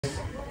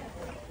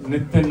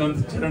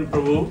Nityanand Charan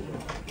Prabhu.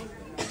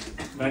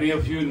 Many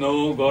of you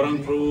know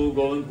Gaurang Prabhu,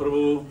 Govind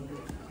Prabhu,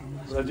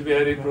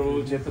 Rajbihari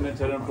Prabhu, Chaitanya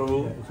Charan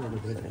Prabhu.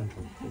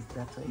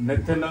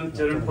 Nityanand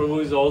Charan Prabhu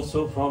is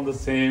also from the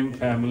same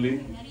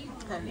family.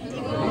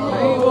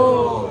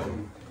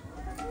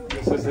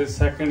 This is his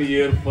second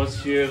year.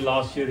 First year,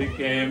 last year he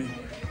came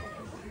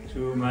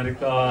to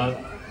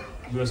America.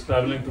 He was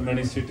traveling to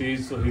many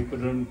cities, so he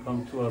couldn't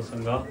come to our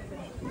Sangha.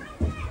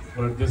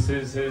 But this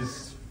is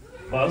his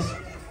first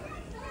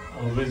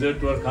visit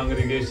to our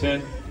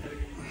congregation.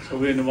 So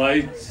we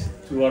invite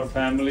to our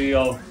family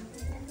of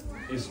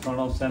East Town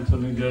of Central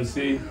New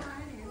Jersey,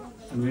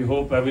 and we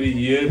hope every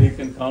year he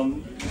can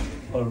come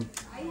for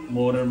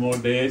more and more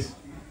days.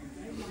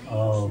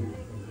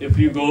 If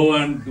you go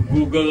and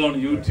Google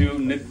on YouTube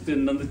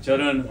Nityanand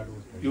Charan,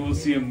 you will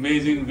see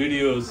amazing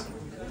videos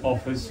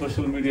of his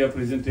social media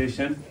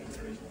presentation.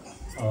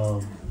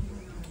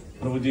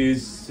 Prabhuji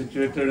is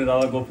situated in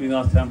Radha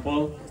Gopinath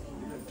Temple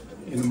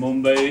in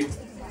Mumbai.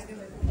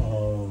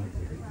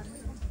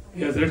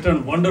 He has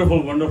written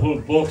wonderful, wonderful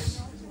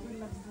books.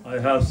 I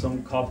have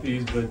some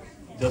copies, but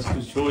just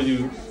to show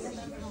you,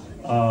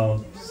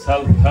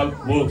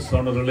 self-help books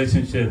on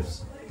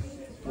relationships.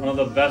 One of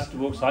the best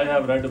books I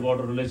have read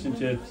about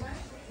relationships.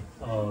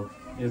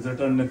 He has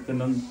written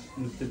Nityanand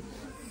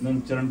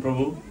Charan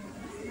Prabhu.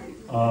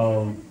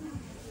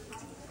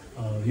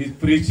 He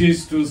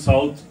preaches to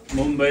South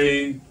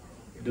Mumbai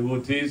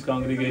devotees,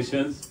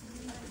 congregations.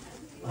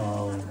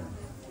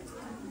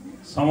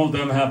 Some of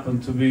them happen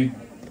to be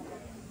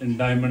in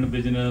diamond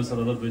business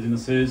or other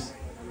businesses,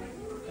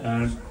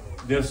 and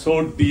they're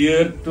so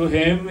dear to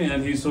him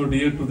and he's so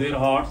dear to their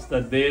hearts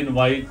that they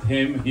invite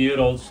him here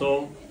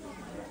also.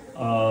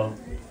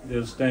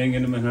 They're staying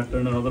in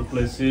Manhattan and other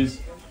places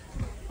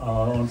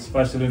on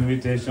special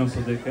invitations,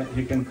 so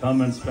he can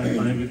come and spend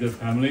time with their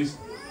families.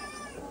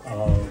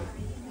 So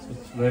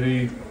it's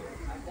very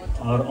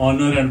our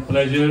honor and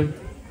pleasure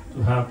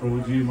to have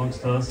Prabhuji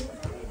amongst us.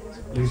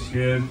 So please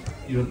share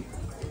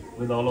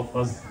with all of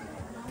us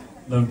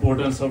the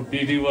importance of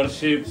deity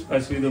worship,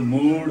 especially the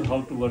mood,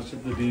 how to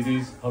worship the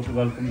deities, how to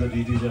welcome the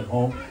deities at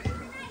home.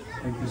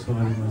 Thank you so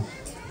very much.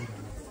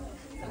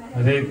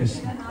 Hare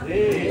Krishna.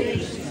 Hare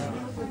Krishna.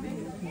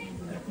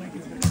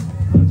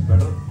 That's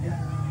better?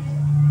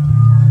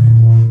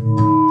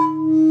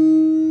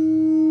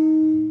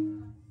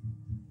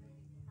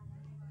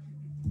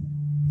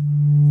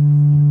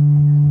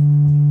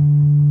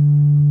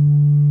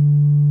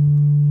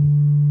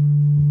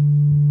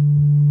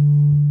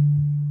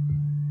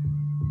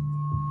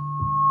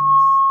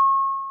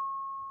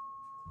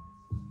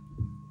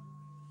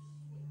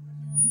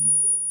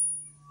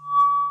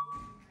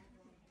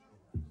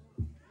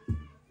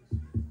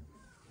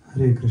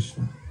 Hare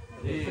Krishna.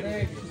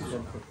 Hare Krishna.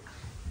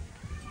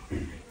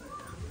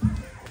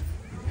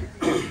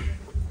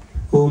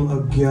 Om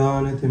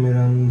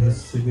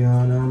Ajnanatimirandhasya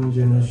Jnanam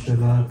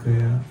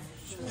Shalakaya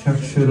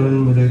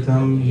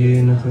Chakshurunmilitam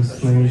Yena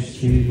Tasmai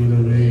Shri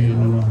Gurave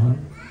Namaha.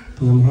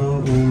 Namaha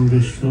Om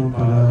Vishnu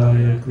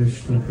Padaya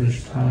Krishna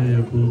Pristhaya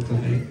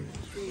Bhutale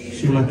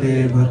Shrimate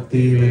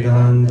Bhakti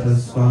Vedanta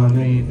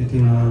Swami Iti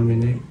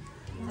Namine.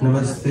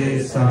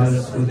 Namaste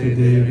Saraswati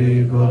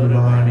Devi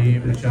Gauravani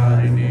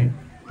Pracharine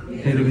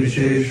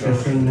Nirvishesha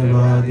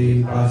Shunyavadi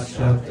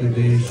Paschatya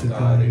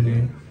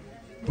Deshatarine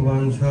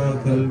Vancha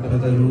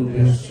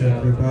Kalpatarubhyascha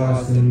Kripa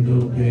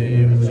Sindhubhya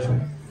eva cha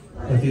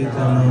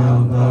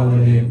Patitanam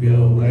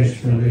Bhavanebhyo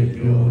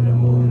Vaishnavebhyo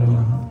Namo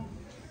Namaha.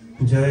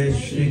 Jai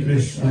Shri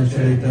Krishna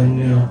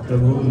Chaitanya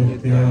Prabhu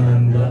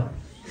Nityananda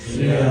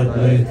Shri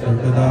Advaita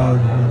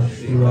Gadadhara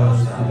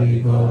Srivasadi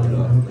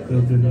Gaura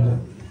Bhakta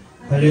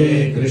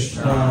Hare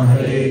Krishna,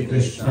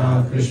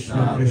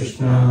 Krishna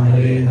Krishna,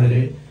 Hare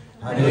Hare,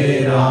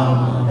 Hare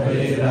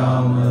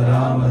Rama,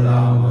 Rama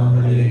Rama,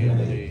 Hare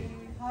Hare.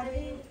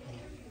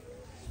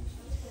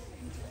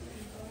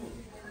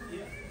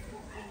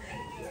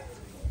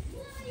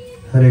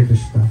 Hare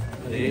Krishna.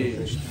 Hare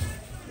Krishna.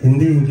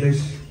 Hindi,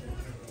 English?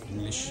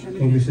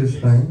 English is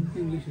fine.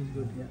 English is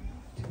good, yeah.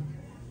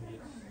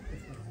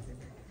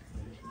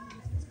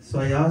 So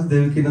I asked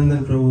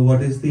Devakinandan Prabhu,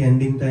 what is the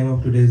ending time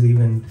of today's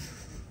event?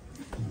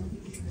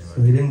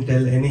 So he didn't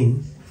tell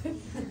any.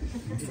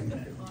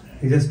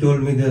 He just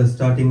told me the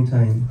starting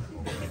time.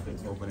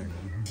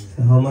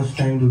 So how much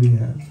time do we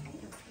have?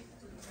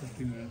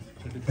 30 minutes.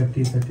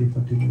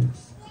 40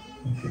 minutes.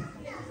 Okay.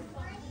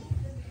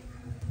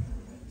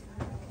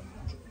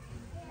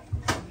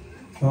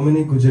 How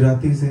many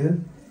Gujaratis here?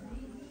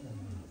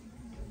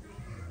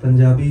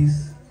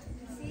 Punjabis?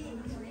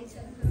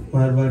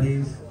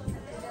 Marwadis?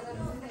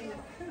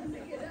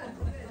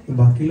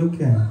 बाकी लोग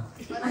क्या हैं?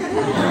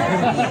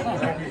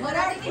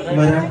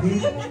 Marathi,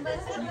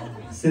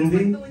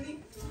 Sindhi,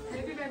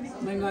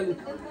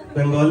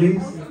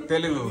 Bengalis,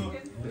 Telugu.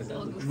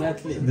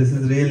 This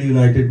is real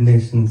United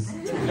Nations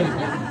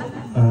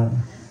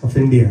of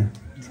India.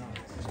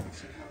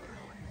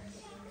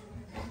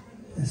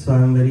 So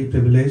I am very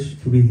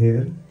privileged to be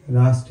here.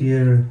 Last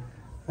year,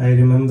 I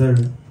remember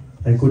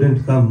I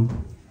couldn't come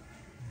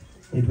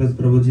It was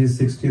Prabhuji's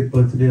 60th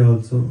birthday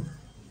also.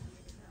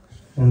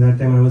 And that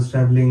time I was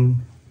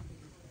traveling.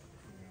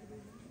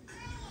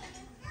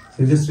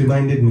 So he just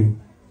reminded me.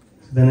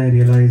 So then I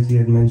realized he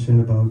had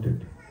mentioned about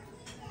it.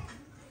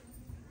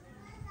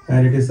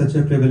 And it is such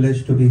a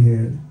privilege to be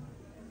here,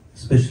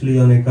 especially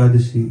on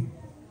Ekadashi,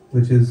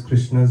 which is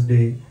Krishna's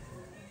day,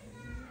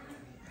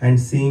 and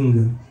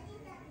seeing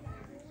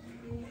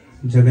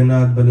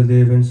Jagannath,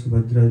 Baladev and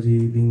Subhadra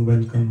ji being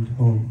welcomed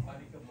home.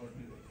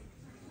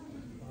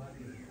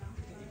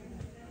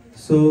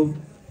 So,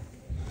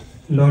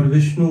 Lord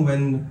Vishnu,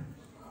 when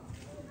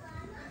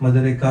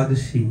Mother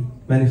Ekadashi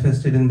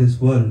manifested in this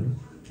world,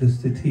 this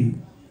Tithi,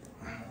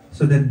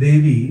 so that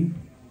Devi,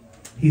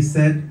 he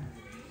said,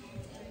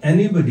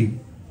 anybody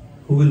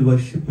who will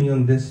worship me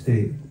on this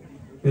day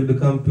will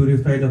become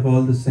purified of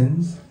all the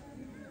sins,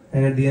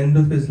 and at the end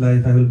of his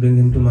life I will bring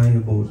him to my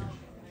abode.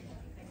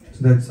 So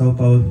that's how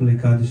powerful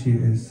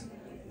Ekadashi is.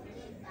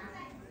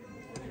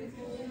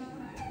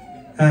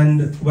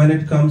 And when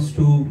it comes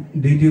to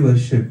deity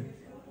worship,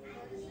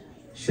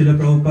 Srila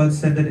Prabhupada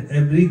said that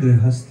every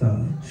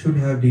grihastha should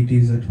have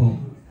deities at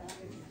home.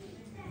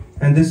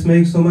 And this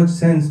makes so much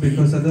sense,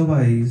 because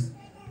otherwise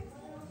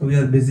we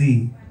are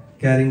busy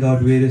carrying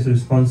out various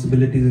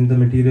responsibilities in the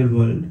material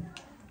world.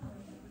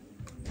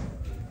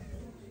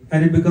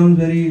 And it becomes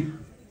very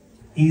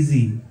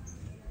easy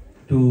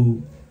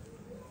to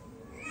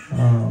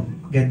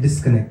get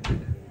disconnected,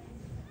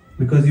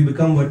 because you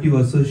become what you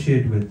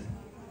associate with.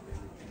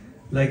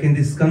 Like in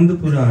the Skanda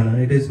Purana,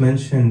 it is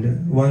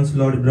mentioned, once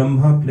Lord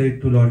Brahma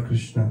prayed to Lord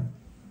Krishna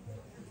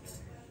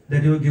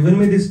that you have given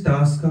me this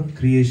task of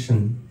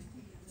creation,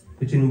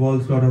 which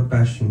involves a lot of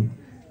passion.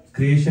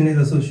 Creation is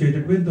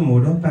associated with the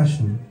mode of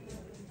passion,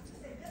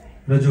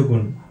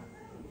 Rajogun.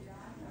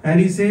 And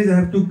he says, I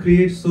have to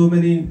create so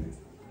many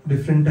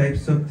different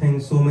types of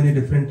things, so many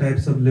different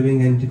types of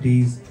living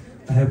entities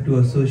I have to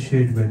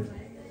associate with.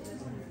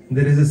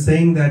 There is a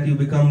saying that you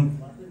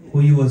become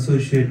who you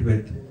associate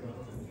with.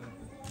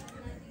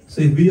 So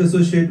if we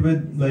associate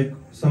with like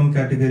some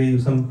category,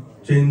 some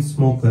chain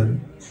smoker,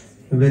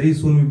 very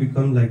soon we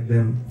become like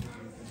them.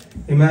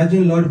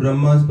 Imagine Lord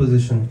Brahma's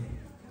position.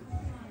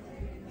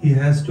 He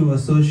has to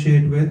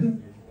associate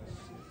with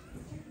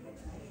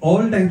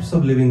all types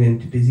of living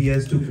entities. He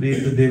has to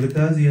create the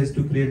devatas, he has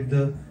to create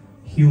the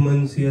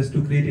humans, he has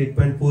to create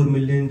 8.4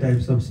 million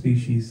types of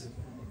species.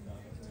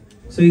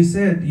 So he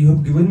said, you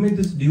have given me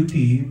this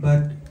duty,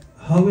 but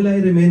how will I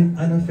remain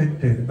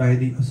unaffected by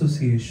the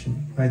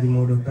association, by the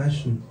mode of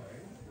passion?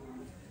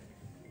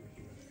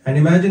 And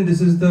imagine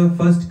this is the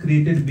first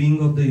created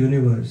being of the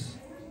universe.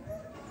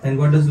 And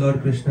what does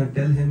Lord Krishna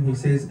tell him? He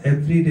says,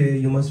 every day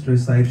you must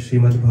recite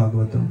Srimad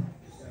Bhagavatam.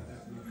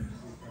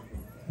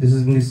 This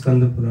is in the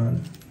Skanda Purana,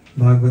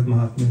 Bhagavad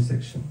Mahatmya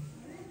section.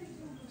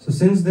 So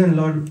since then,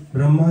 Lord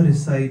Brahma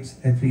recites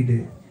every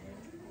day.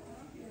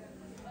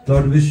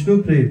 Lord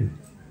Vishnu prayed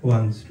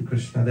once to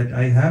Krishna that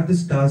I have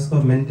this task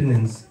of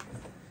maintenance,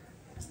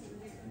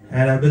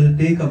 and I will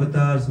take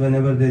avatars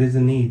whenever there is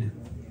a need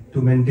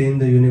to maintain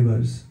the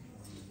universe.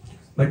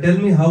 But tell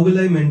me, how will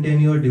I maintain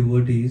your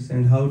devotees,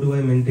 and how do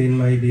I maintain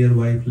my dear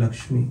wife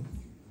Lakshmi?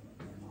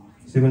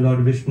 So even Lord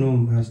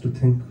Vishnu has to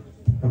think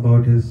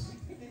about his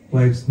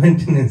wife's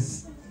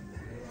maintenance.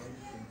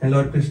 And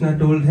Lord Krishna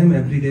told him,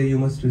 every day you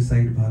must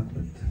recite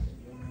Bhagavad.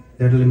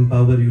 That will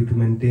empower you to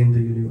maintain the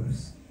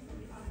universe.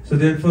 So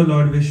therefore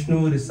Lord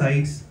Vishnu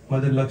recites,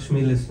 Mother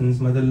Lakshmi listens,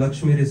 Mother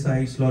Lakshmi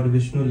recites, Lord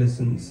Vishnu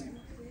listens.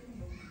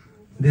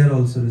 They are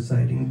also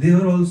reciting. They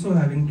are also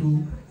having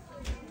to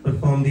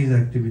perform these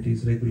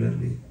activities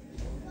regularly.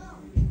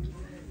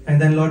 And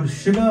then Lord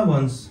Shiva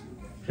once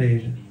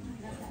prayed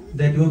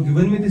that you have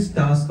given me this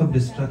task of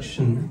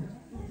destruction,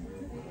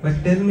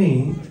 but tell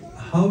me,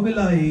 how will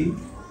I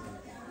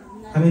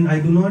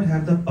do not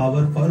have the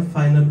power for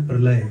final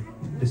pralay,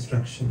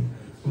 destruction.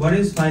 What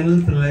is final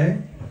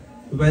pralay?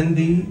 When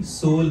the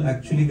soul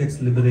actually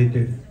gets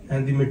liberated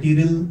and the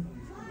material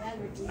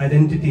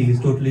identity is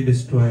totally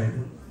destroyed.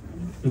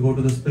 To go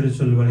to the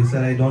spiritual world, he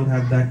said, I don't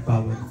have that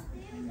power.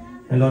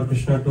 And Lord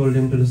Krishna told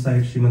him to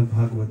recite Srimad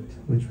Bhagavat,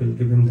 which will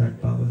give him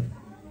that power.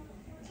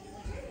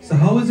 So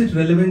how is it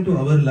relevant to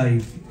our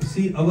life? You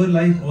see, our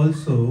life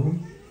also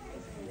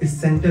is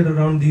centered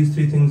around these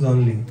three things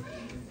only.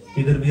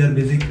 Either we are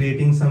busy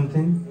creating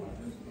something,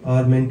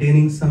 or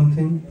maintaining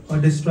something, or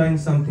destroying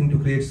something to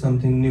create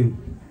something new.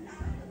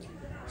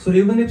 So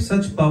even if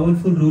such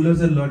powerful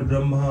rulers are Lord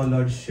Brahma,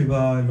 Lord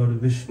Shiva, Lord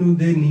Vishnu,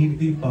 they need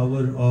the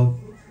power of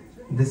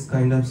this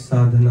kind of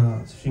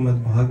sadhana,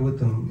 Srimad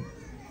Bhagavatam.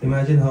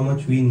 Imagine how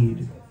much we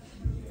need.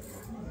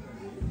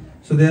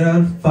 So there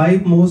are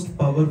 5 most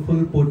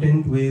powerful,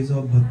 potent ways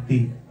of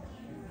bhakti.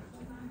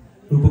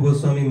 Rupa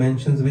Goswami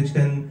mentions which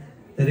can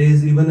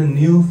raise even a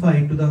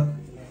neophyte to the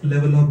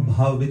level of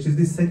bhav, which is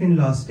the second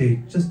last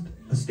stage, just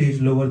a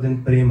stage lower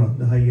than prema,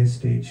 the highest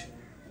stage,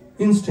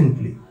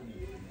 instantly.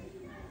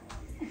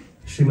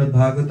 Srimad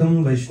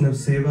Bhagavatam, Vaishnav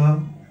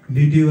Seva,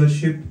 deity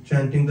worship,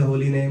 chanting the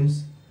holy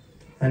names,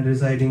 and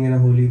residing in a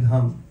holy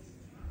dham.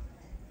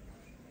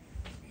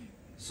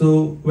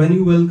 So when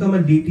you welcome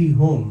a deity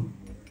home,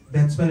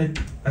 that's when it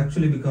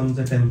actually becomes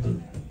a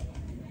temple.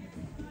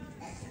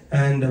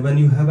 And when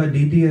you have a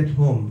deity at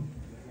home,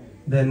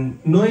 then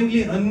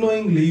knowingly,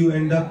 unknowingly, you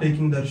end up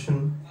taking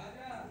darshan.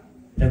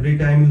 Every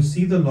time you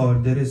see the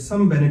Lord, there is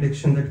some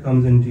benediction that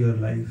comes into your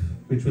life,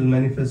 which will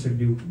manifest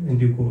in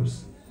due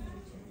course.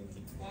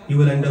 You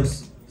will end up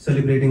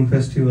celebrating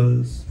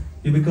festivals.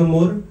 You become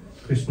more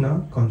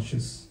Krishna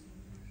conscious.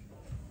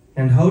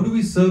 And how do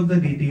we serve the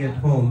deity at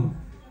home?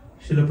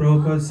 Srila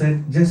Prabhupada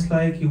said, just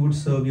like you would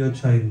serve your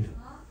child.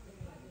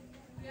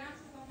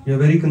 You're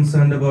very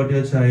concerned about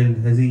your child.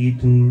 Has he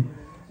eaten?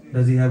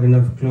 Does he have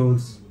enough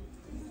clothes?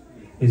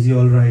 Is he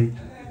alright?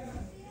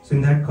 So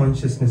in that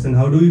consciousness, and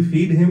how do we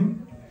feed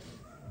him?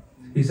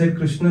 He said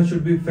Krishna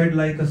should be fed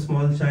like a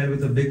small child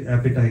with a big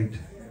appetite.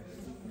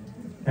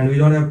 And we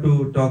don't have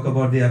to talk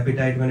about the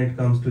appetite when it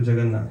comes to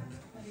Jagannath.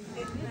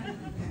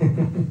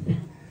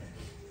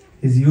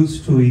 He's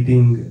used to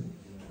eating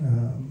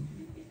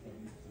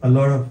a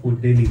lot of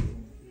food daily.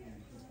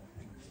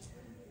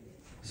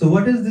 So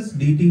what is this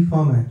deity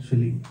form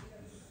actually?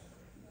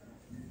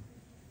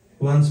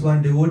 Once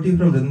one devotee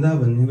from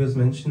Vrindavan, he was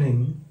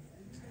mentioning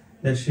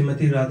that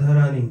Srimati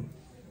Radharani.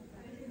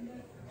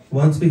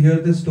 Once we hear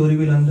this story,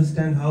 we'll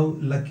understand how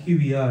lucky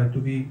we are to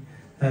be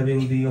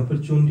having the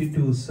opportunity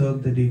to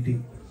serve the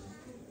deity.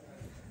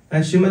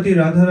 And Srimati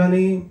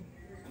Radharani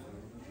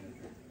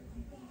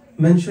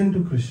mentioned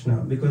to Krishna,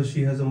 because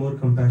she has a more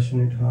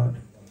compassionate heart,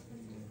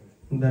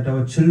 that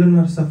our children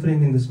are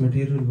suffering in this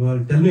material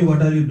world. Tell me,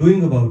 what are you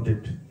doing about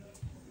it?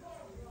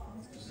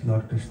 So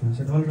Lord Krishna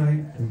said, all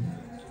right,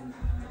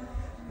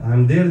 I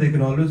am there, they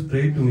can always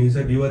pray to me. He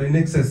said, you are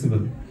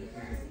inaccessible.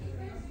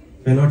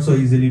 We are not so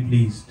easily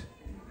pleased.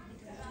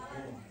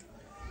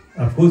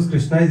 Of course,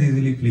 Krishna is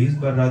easily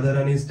pleased, but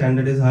Radharani's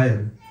standard is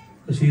higher.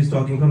 So she is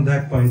talking from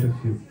that point of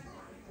view.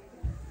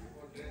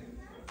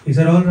 He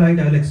said, all right,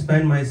 I will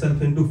expand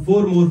myself into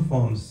 4 more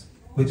forms,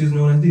 which is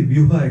known as the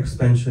Vyuha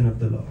expansion of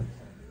the Lord.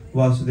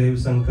 Vasudev,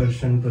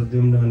 Sankarshan,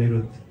 Pradyumna,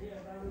 Aniruddha.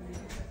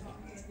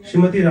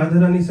 Srimati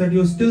Radharani said,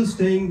 you're still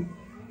staying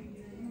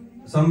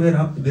somewhere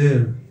up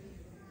there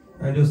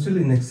and you're still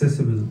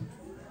inaccessible.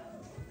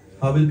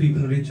 How will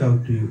people reach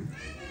out to you?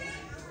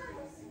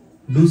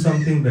 Do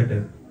something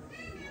better.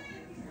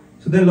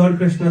 So then Lord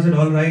Krishna said,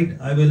 all right,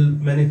 I will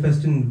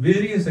manifest in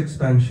various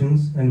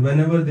expansions, and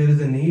whenever there is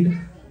a need,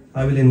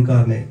 I will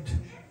incarnate.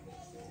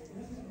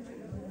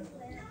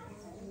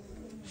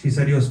 She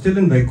said, you're still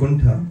in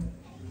Vaikuntha.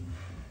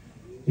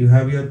 You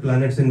have your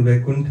planets in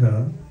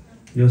Vaikuntha.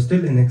 You're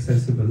still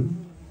inaccessible.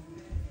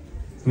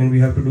 I mean, we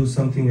have to do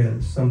something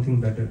else,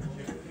 something better.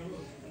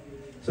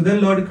 So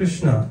then Lord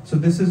Krishna, so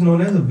this is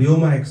known as a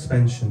Vyoma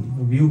expansion.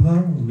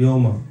 Vyuha,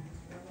 Vyoma.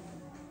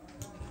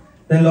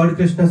 Then Lord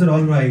Krishna said,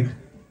 all right,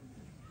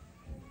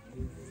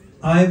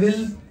 I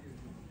will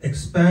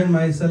expand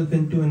myself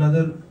into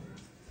another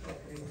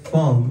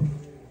form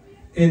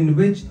in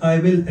which I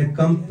will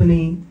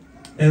accompany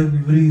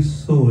every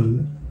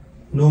soul,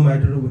 no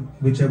matter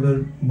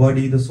whichever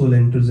body the soul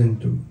enters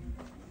into,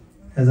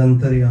 as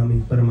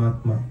Antaryami,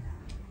 Paramatma.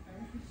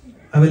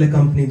 I will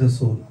accompany the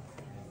soul.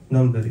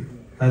 Don't worry,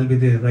 I'll be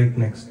there right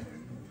next.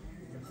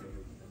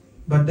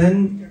 But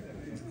then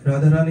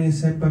Radharani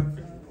said, but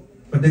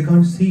they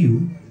can't see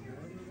you.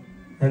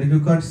 And if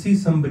you can't see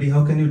somebody,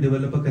 how can you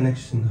develop a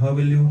connection? How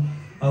will you?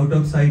 Out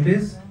of sight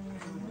is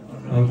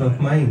out of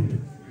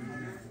mind.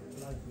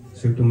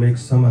 So you have to make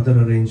some other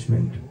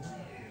arrangement.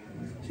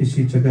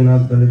 Shri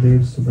Jagannath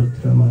Baladev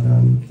Subhadra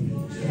Maharani ki.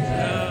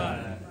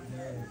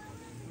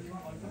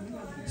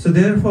 So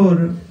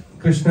therefore,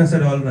 Krishna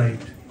said, all right.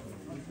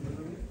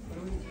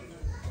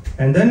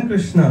 And then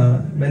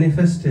Krishna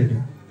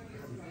manifested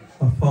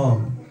a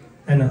form,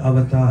 an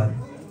avatar,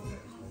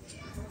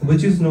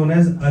 which is known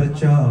as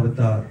Archa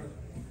avatar.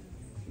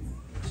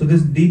 So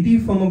this deity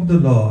form of the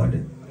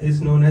Lord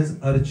is known as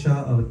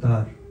Archa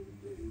avatar.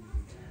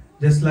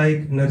 Just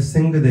like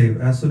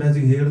Narsingadev, as soon as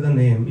you hear the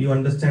name, you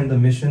understand the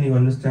mission, you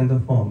understand the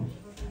form.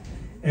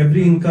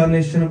 Every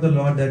incarnation of the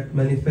Lord that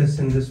manifests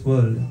in this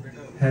world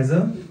has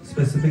a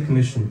specific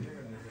mission.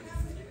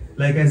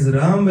 Like as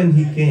Ram, when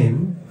he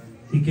came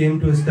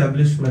to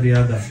establish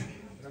Maryada,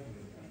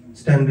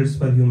 standards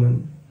for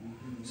human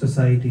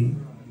society.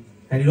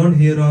 And you don't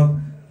hear of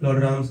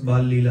Lord Ram's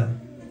Bal Leela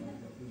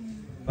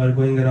or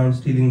going around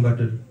stealing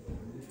butter,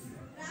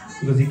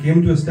 because he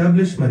came to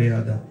establish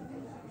Maryada.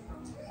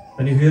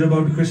 When you hear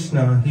about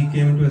Krishna, he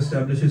came to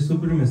establish his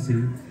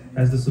supremacy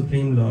as the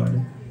Supreme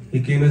Lord.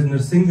 He came as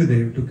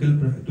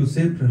Narsingadev to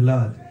save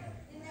Prahlad.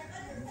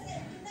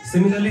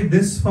 Similarly,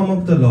 this form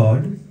of the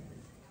Lord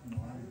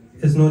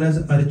is known as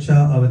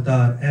Archa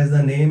Avatar. As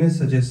the name is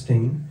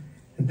suggesting,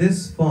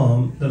 this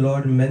form the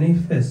Lord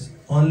manifests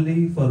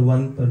only for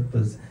one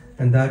purpose,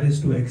 and that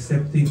is to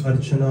accept the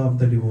Archana of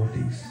the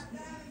devotees.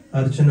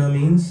 Archana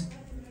means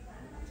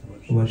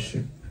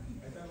worship.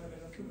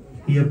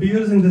 He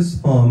appears in this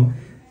form,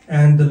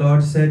 and the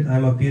Lord said, I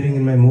am appearing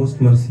in my most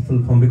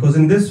merciful form, because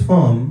in this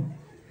form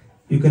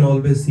you can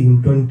always see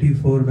him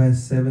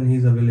 24/7. He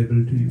is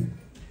available to you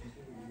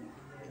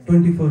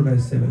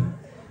 24/7.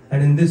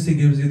 And in this he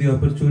gives you the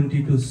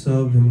opportunity to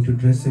serve him, to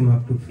dress him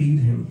up, to feed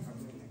him.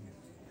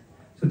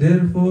 So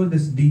therefore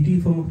this deity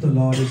form of the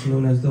Lord is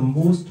known as the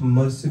most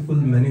merciful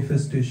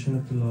manifestation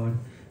of the Lord.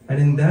 And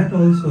in that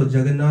also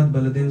Jagannath,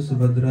 Baladev,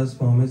 Subhadra's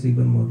form is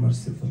even more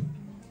merciful.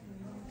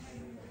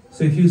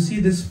 So if you see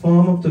this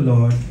form of the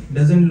Lord, it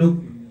doesn't look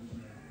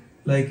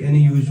like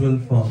any usual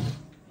form.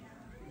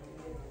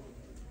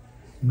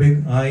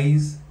 Big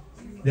eyes,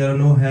 there are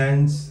no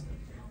hands,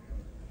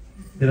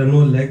 there are no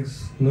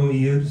legs, no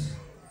ears,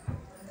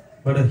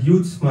 but a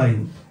huge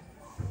smile.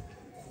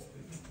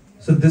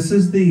 So this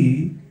is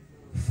the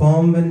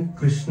form when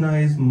Krishna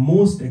is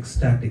most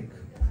ecstatic,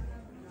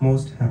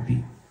 most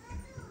happy.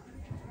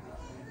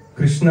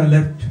 Krishna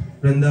left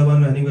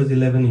Vrindavan when he was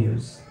 11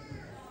 years.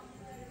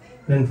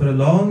 Then for a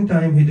long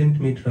time he didn't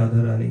meet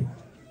Radharani.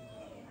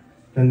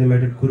 Then they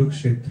met at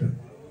Kurukshetra.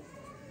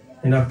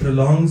 And after a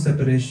long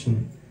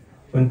separation,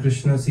 when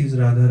Krishna sees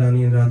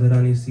Radharani and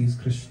Radharani sees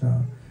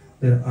Krishna,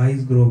 their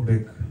eyes grow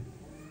big.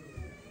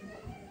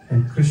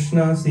 And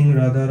Krishna seeing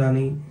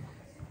Radharani,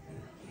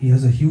 he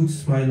has a huge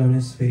smile on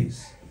his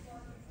face.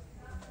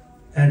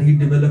 And he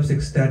develops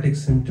ecstatic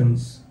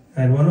symptoms.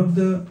 And one of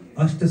the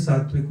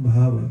Ashtasattvic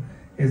Bhava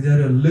is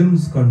their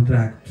limbs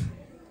contract.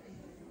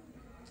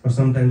 Or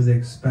sometimes they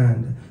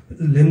expand.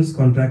 The limbs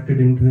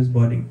contracted into his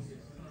body.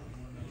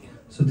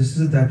 So this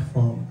is that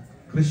form.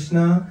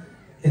 Krishna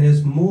in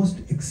his most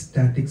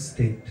ecstatic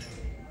state.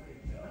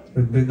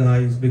 With big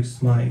eyes, big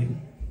smile.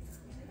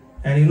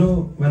 And you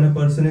know, when a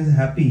person is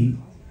happy,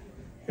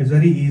 it's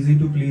very easy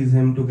to please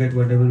him, to get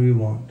whatever we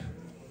want.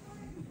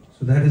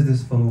 So that is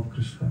this form of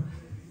Krishna.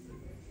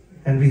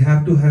 And we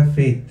have to have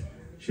faith.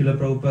 Srila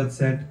Prabhupada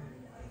said,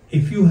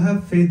 if you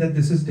have faith that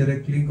this is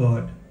directly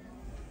God,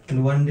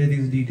 and one day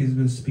these deities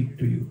will speak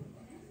to you.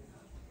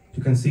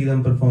 You can see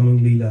them performing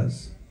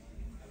leelas.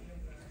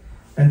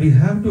 And we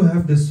have to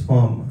have this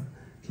form,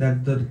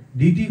 that the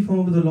deity form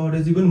of the Lord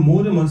is even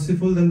more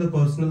merciful than the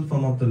personal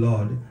form of the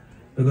Lord,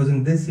 because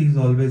in this he is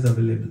always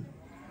available.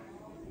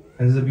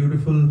 And it's a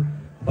beautiful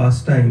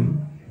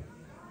pastime.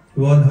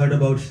 You all heard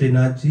about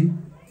Srinathji,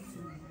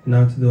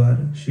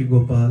 Nathdwar, Sri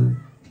Gopal,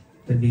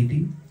 the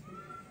deity.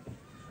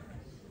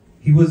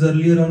 He was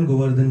earlier on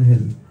Govardhan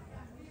Hill.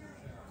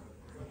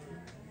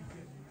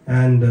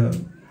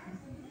 And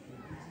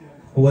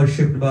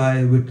worshipped by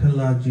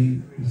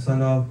Vithalnathji, the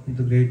son of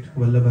the great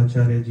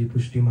Vallabhacharya-ji,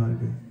 Pushti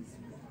Marga,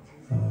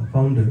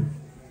 founder.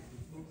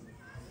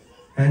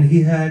 And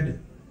he had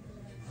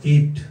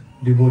 8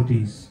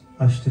 devotees,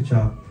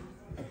 Ashtachap,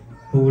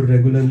 who would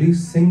regularly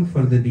sing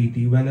for the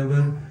deity.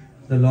 Whenever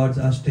the Lord's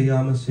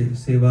Ashtayama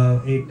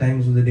Seva 8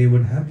 times of the day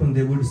would happen,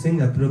 they would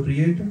sing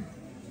appropriate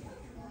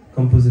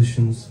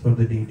compositions for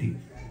the deity.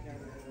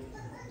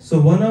 So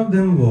one of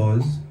them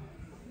was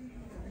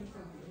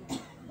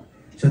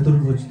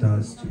Chaturbhuj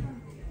Das ji.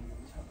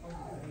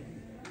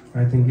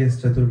 I think yes,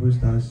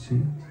 Chaturbhuj Das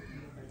ji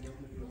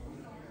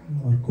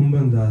or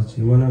Kumbhan Das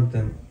ji, one of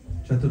them.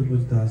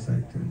 Chaturbhuj Das,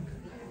 I think.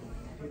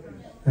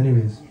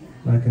 Anyways,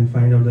 I can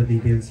find out the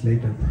details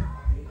later.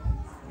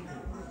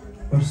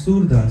 Or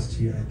Sur Das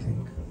ji, I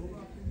think.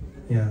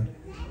 Yeah,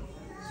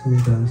 Sur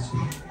Das ji.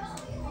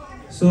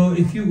 So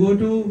if you go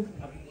to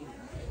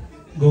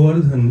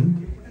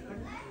Govardhan,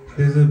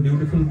 there is a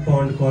beautiful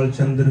pond called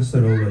Chandra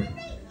Sarovar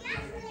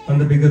on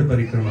the bigger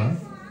parikrama,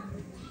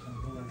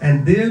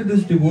 and there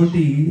this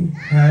devotee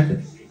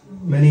had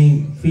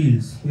many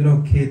fields, you know,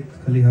 Khet,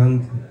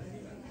 Khalihand,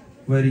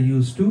 where he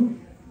used to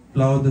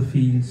plow the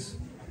fields,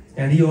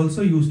 and he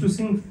also used to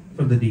sing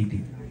for the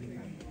deity.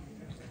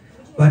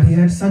 But he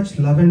had such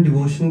love and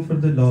devotion for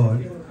the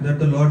Lord that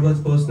the Lord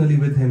was personally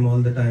with him all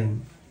the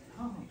time.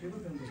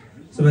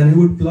 So when he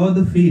would plow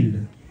the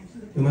field,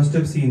 you must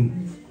have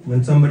seen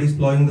when somebody is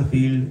plowing the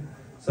field,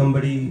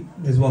 somebody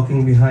is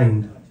walking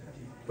behind,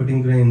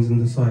 putting grains in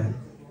the soil.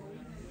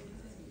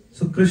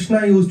 So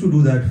Krishna used to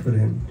do that for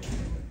him.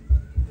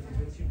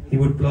 He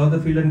would plow the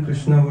field and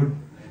Krishna would,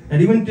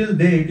 and even till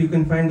date you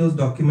can find those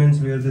documents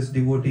where this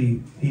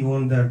devotee, he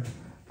owned that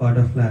part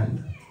of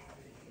land.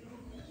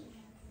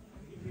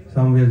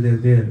 Somewhere they're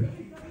there,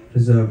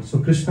 preserved. So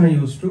Krishna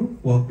used to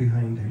walk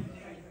behind him.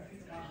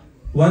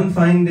 One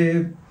fine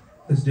day,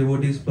 this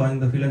devotee is plowing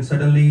the field and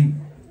suddenly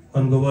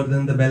on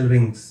Govardhan the bell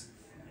rings.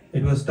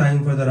 It was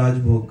time for the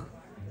Rajbhog,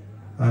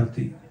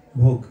 Arti,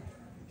 Bhog.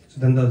 So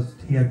then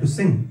he had to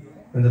sing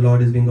when the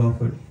Lord is being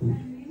offered food.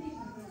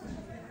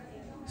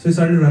 So he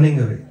started running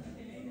away.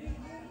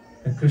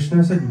 And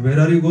Krishna said, "Where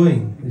are you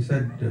going?" He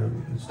said,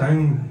 "It's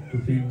time to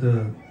feed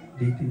the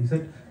deity." He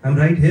said, "I'm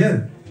right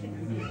here.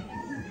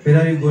 Where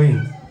are you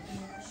going?"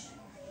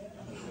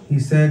 He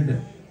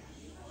said,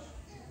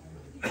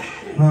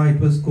 it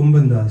was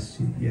Kumbhan Das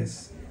ji,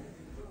 yes.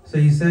 So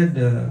he said,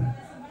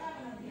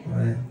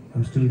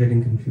 I'm still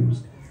getting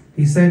confused.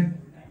 He said,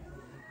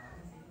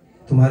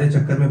 "तुम्हारे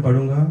चक्कर में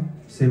पड़ूंगा,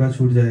 सेवा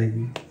छूट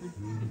जाएगी."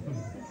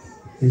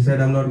 He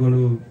said, "I'm not going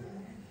to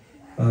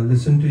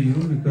listen to you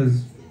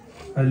because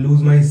I'll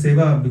lose my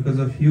seva because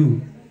of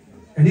you."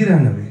 And he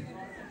ran away.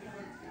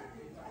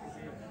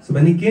 So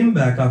when he came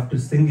back after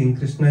singing,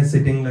 Krishna is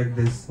sitting like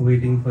this,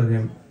 waiting for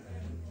him.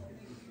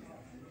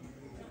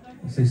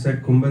 So he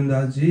said, Kumbhan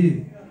Das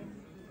ji,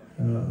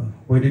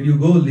 where did you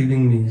go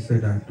leaving me? He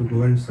said, I have to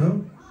go and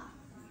serve.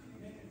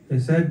 He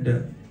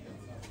said,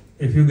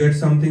 if you get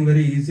something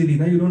very easily,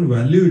 now you don't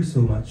value it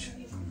so much.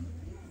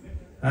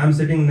 I am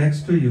sitting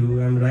next to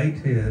you, I am right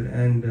here,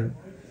 and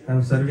I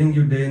am serving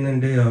you day in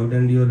and day out,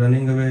 and you are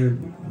running away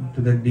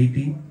to that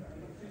deity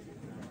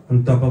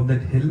on top of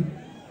that hill.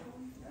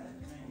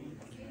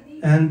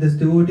 And this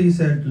devotee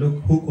said,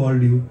 look, who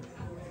called you?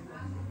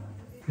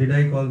 Did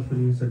I call for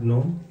you? He said,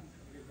 no.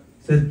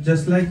 He said,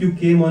 just like you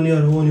came on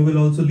your own, you will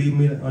also leave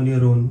me on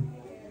your own.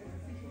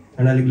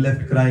 And I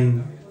left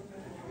crying.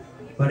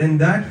 But in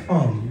that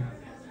form,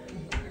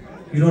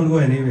 you don't go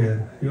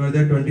anywhere. You are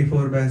there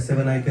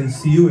 24/7. I can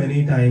see you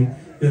anytime.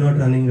 You are not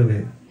running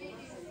away.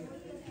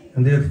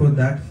 And therefore,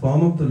 that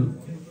form of the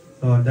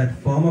Lord, that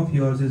form of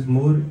yours is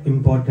more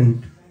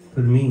important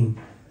for me,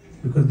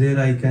 because there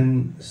I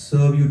can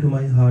serve you to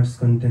my heart's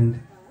content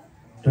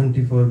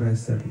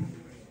 24/7.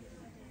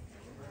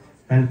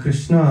 And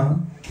Krishna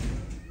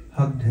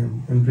hugged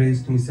him,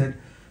 embraced him. He said,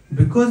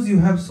 because you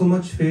have so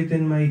much faith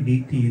in my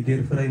deity,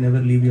 therefore I never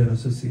leave your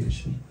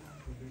association.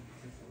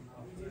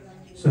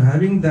 So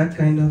having that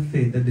kind of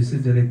faith that this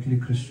is directly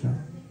Krishna,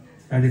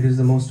 and it is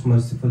the most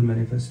merciful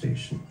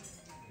manifestation.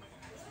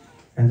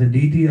 And the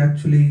deity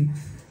actually,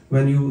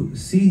 when you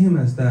see him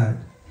as that,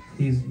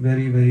 he is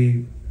very,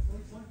 very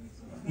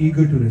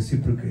eager to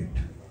reciprocate.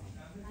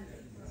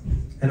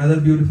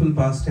 Another beautiful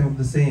pastime of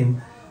the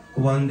same,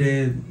 one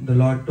day the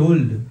Lord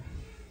told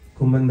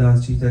Kumbhan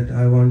Das ji that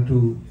I want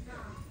to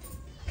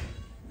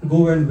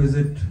go and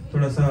visit,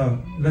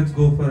 let's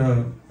go for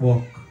a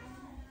walk.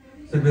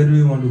 He said, where do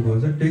you want to go?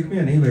 He said, take me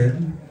anywhere.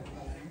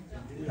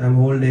 I'm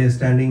whole day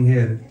standing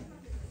here.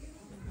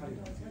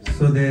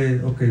 So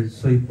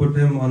he put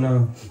him on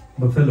a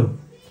buffalo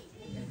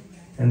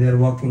and they are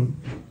walking.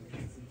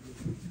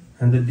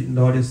 And the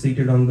Lord is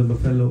seated on the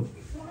buffalo.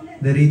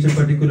 They reach a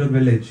particular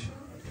village.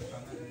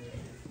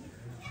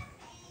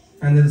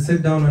 And they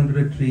sit down under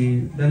a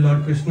tree. Then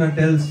Lord Krishna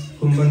tells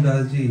Kumbhan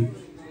Das ji,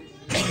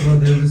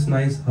 there is this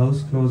nice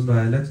house close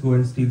by. Let's go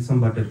and steal some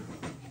butter.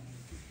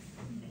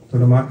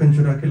 Thoda makan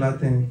chura ke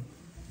laate hain.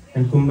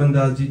 And Kumbhan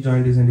Das ji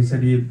joined us and he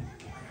said,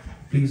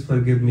 please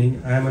forgive me.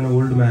 I am an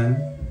old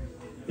man.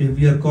 If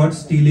we are caught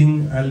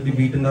stealing, I'll be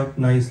beaten up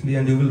nicely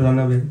and you will run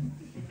away.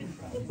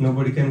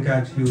 Nobody can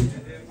catch you.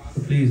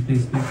 So please. He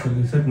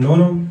said,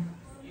 no.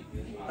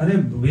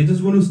 We're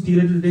just going to steal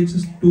it. It takes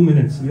just 2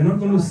 minutes. We're not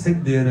going to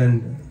sit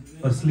there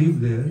or sleep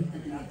there.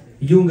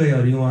 Yung gaye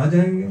aur yung aa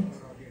jayenge.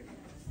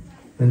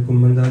 Then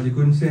Kumbhan Das ji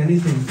couldn't say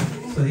anything.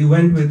 So he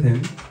went with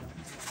him.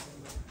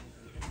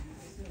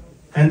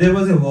 And there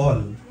was a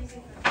wall.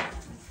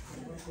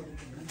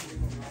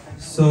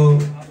 So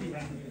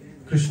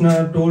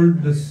Krishna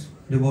told this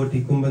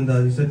devotee, Kumbhan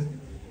Das, he said,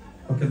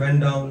 okay,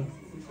 bend down.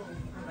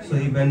 So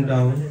he bent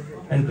down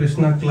and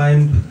Krishna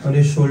climbed on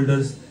his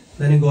shoulders.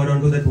 Then he got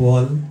onto that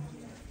wall.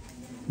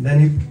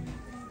 Then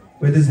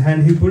with his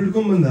hand, he pulled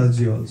Kumbhan Das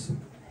ji also.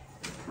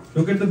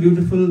 Look at the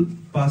beautiful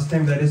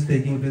pastime that is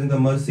taking place. The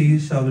mercy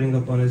is showering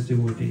upon his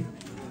devotee.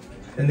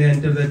 Then they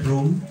enter that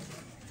room.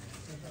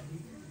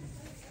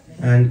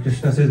 And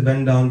Krishna says,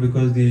 bend down,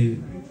 because the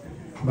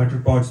butter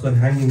pots were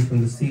hanging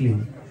from the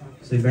ceiling.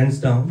 So he bends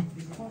down.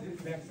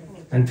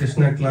 And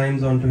Krishna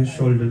climbs onto his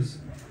shoulders.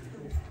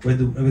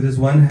 With his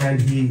one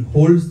hand, he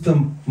holds the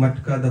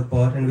matka, the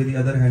pot, and with the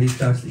other hand, he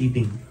starts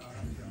eating.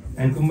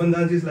 And Kumbhan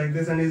Das is like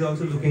this, and he's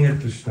also looking at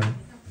Krishna.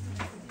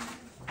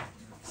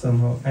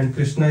 Somehow. And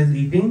Krishna is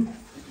eating,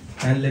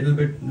 and little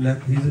bit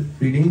left, he's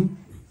feeding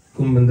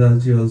Kumbhan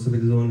Das ji also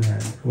with his own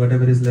hand.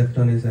 Whatever is left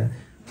on his hand.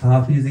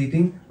 Half he's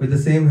eating, with the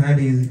same hand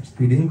he's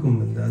feeding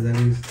Kumbhan Das.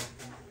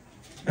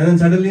 And then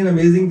suddenly an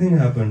amazing thing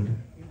happened.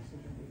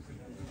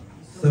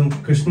 So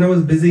Krishna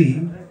was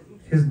busy,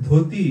 his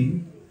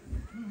dhoti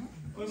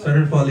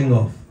started falling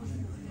off.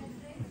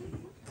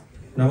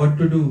 Now what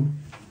to do?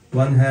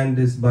 One hand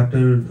is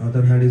butter,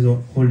 other hand is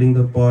holding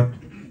the pot,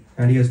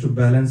 and he has to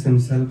balance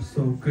himself.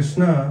 So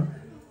Krishna,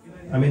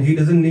 he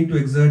doesn't need to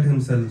exert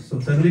himself.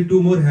 So suddenly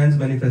 2 more hands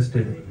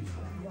manifested.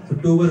 So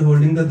 2 were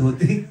holding the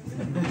dhoti,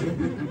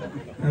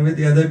 and with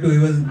the other 2 he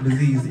was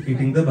busy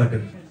eating the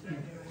butter.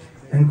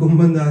 And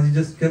Kumbhan Das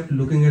just kept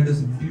looking at this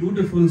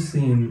beautiful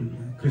scene.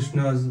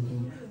 Krishna's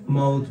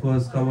mouth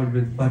was covered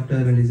with butter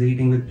and he's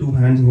eating with 2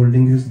 hands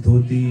holding his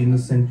dhoti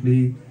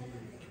innocently.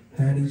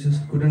 And he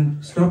just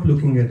couldn't stop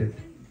looking at it.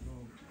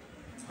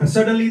 And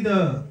suddenly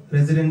the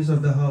residents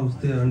of the house,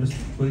 they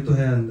understood, koi to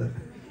hai andar.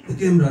 They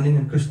came running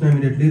and Krishna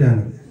immediately ran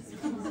away.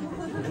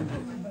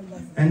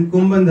 And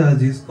Kumbhan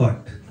Das is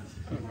caught.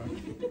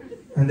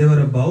 And they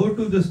were about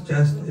to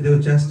they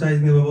were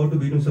chastising, they were about to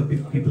beat him. So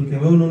people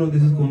came, oh no,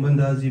 this is Kumbhan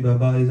Das ji,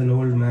 Baba, he's an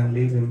old man,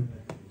 leave him.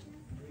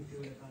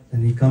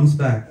 And he comes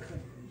back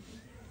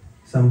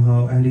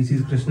somehow and he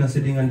sees Krishna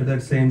sitting under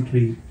that same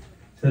tree.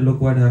 He said,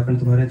 look what happened,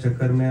 tumhare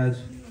chakkar mein aaj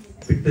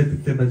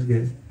pitte bach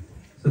gaye.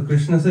 So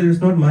Krishna said,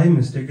 it's not my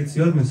mistake, it's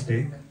your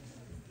mistake.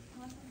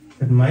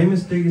 But my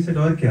mistake, he said,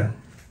 aur kya?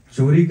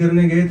 Chori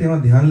karne gaye the,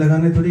 wahan dhyan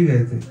lagane thodi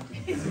gaye the.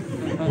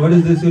 What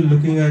is this, you're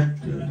looking at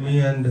me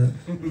and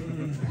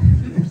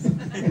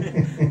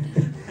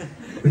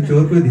कुछ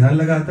और कोई ध्यान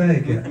लगाता है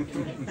क्या?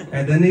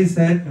 And then he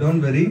said,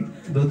 don't worry,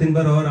 2-3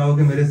 बार और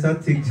आओगे मेरे साथ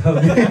सीख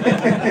जाओगे.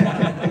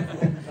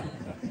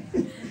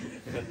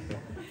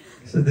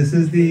 So this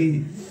is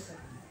the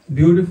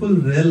beautiful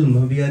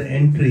realm we are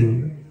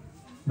entering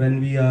when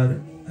we are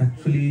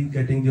actually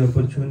getting the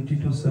opportunity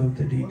to serve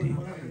the deity.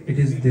 It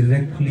is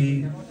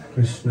directly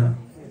Krishna.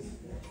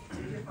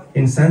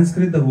 In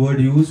Sanskrit, the word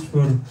used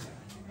for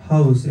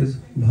house is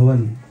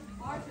bhavan.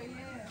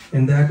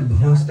 In that,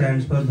 bha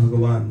stands for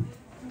Bhagavan.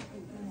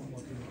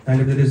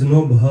 And if there is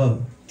no bha,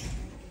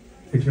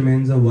 it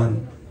remains a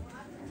one.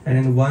 And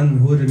in one,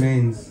 who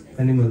remains?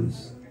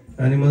 Animals.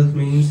 Animals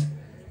means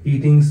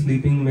eating,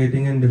 sleeping,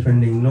 mating and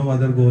defending. No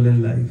other goal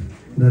in life.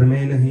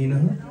 Dharmena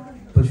hina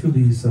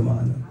pashubhi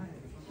samana.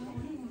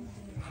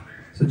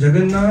 So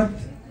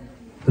Jagannath,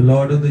 the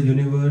Lord of the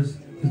universe,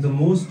 is the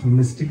most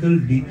mystical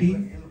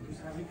deity.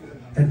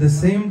 At the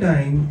same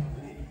time,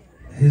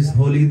 his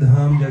holy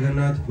dham,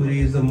 Jagannath Puri,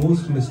 is the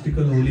most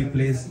mystical holy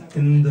place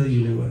in the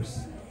universe.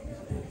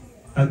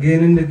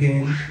 Again and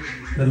again,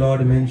 the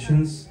Lord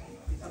mentions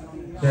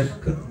that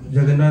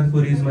Jagannath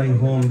Puri is my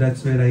home,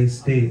 that's where I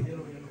stay.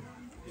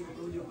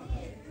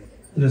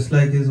 Just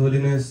like His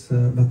Holiness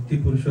Bhakti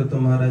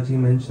Purushottam Maharaj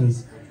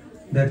mentions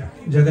that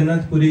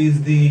Jagannath Puri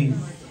is the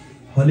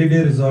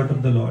holiday resort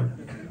of the Lord.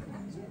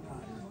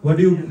 What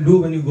do you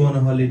do when you go on a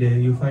holiday?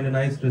 You find a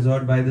nice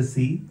resort by the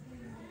sea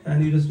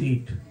and you just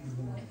eat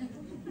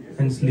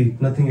and sleep,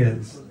 nothing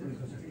else.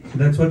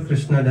 That's what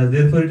Krishna does.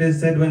 Therefore it is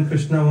said when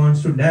Krishna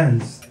wants to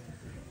dance,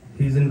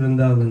 he is in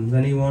Vrindavan.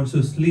 When he wants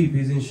to sleep, he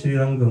is in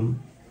Srirangam.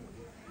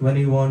 When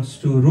he wants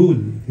to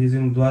rule, he is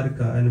in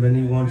Dwarka. And when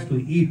he wants to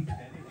eat,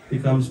 he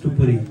comes to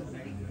Puri.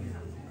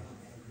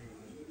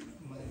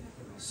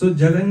 So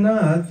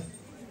Jagannath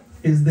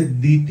is the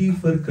deity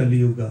for Kali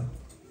Yuga.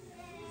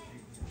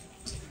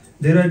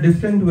 There are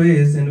different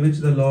ways in which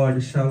the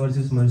Lord showers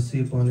His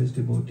mercy upon His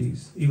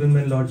devotees. Even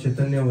when Lord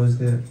Chaitanya was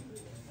there,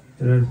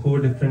 there are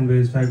 4 different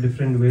ways, 5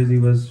 different ways He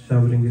was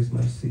showering His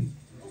mercy.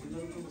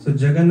 So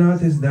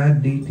Jagannath is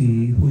that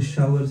deity who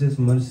showers His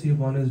mercy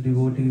upon His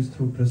devotees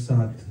through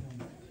prasad.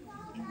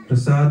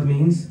 Prasad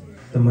means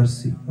the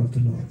mercy of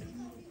the Lord.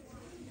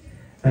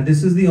 And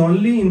this is the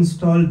only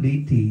installed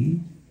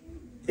deity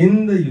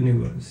in the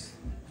universe,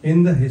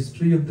 in the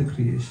history of the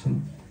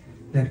creation,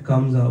 that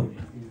comes out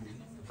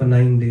for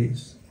 9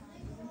 days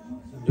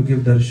to give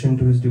darshan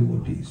to His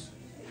devotees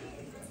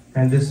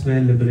and this way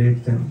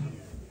liberate them.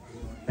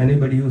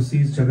 Anybody who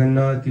sees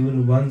Jagannath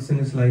even once in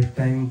his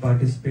lifetime,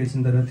 participates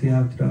in the Rath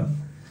Yatra,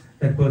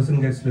 that person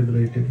gets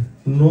liberated.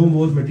 No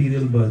more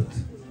material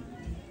birth.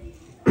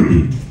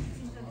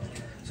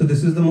 So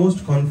this is the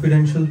most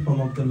confidential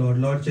form of the Lord.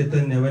 Lord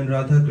Chaitanya, when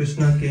Radha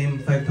Krishna came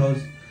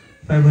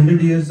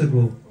 500 years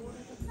ago,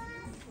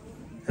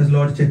 as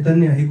Lord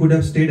Chaitanya, he could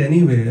have stayed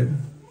anywhere,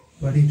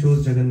 but he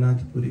chose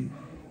Jagannath Puri.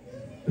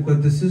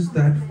 Because this is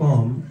that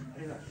form,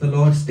 the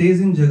Lord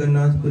stays in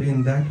Jagannath Puri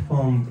in that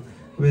form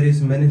where he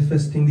is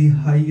manifesting the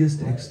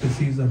highest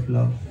ecstasies of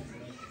love.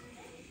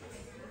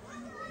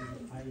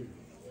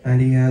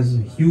 And he has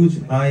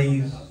huge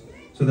eyes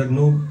so that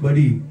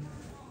nobody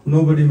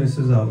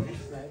misses out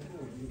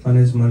on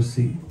his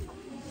mercy.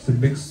 It's a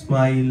big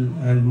smile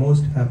and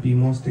most happy,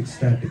 most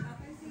ecstatic.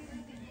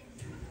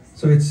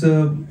 So it's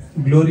a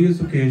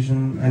glorious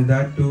occasion, and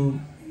that too,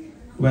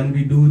 when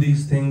we do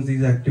these things,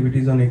 these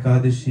activities on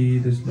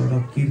Ekadashi, there's a lot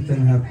of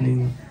Kirtan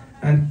happening.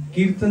 And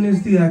Kirtan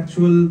is the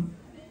actual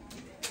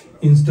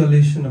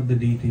installation of the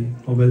deity,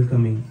 or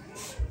welcoming.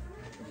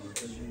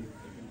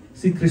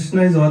 See,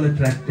 Krishna is all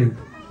attractive.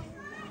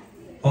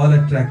 All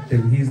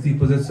attractive. He is the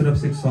possessor of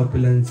 6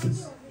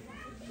 opulences.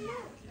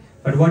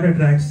 But what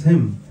attracts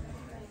him?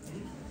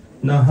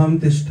 Naham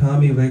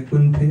tishtami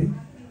vaikunthe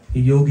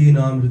yogi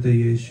namrita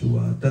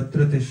yeshua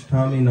tatra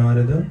tishtami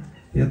narada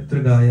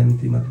yatra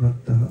gayanti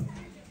madbhaktaha.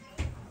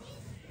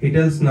 He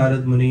tells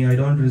Narad Muni, I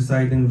don't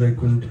reside in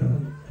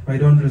Vaikuntha. I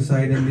don't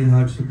reside in the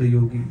hearts of the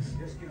yogis.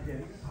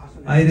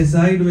 I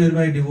reside where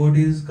my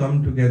devotees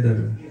come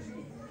together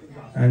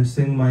and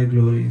sing my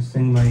glories,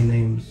 sing my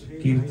names.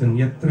 Kirtan,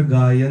 yatra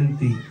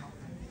gayanti.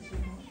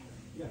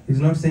 He's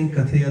not saying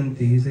kathayanti,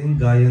 he's saying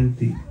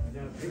gayanti.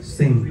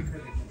 Sing.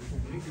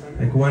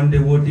 Like one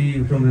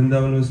devotee from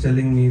Vrindavan was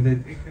telling me that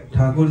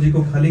Thakur ji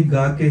ko khali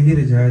ga ke hi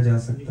rijaya ja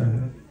sakta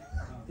hai.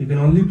 You can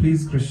only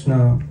please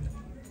Krishna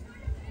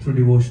through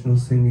devotional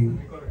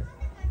singing.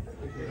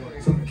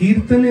 So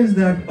Kirtan is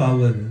that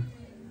power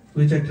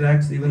which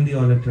attracts even the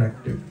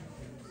all-attractive.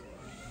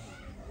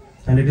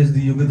 And it is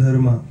the Yuga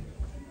Dharma.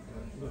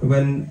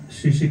 When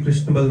Shri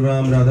Krishna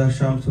Balram, Radha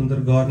Shyam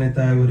Sundar Gaur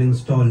Nitai were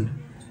installed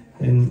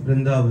in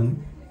Vrindavan,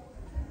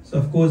 so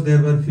of course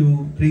there were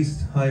few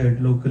priests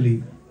hired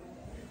locally.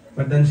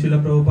 But then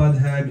Srila Prabhupada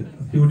had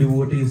a few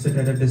devotees sit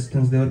at a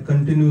distance. They were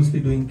continuously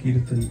doing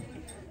Kirtan.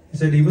 He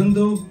said, even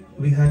though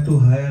we had to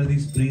hire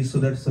these priests so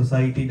that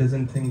society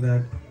doesn't think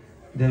that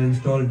they have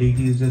installed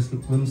deities just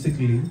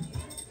whimsically,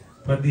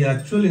 but the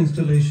actual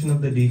installation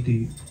of the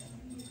deity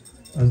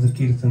was the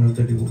Kirtan of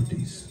the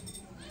devotees.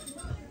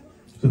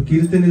 So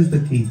Kirtan is the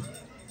key.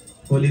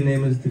 Holy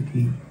name is the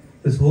key.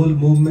 This whole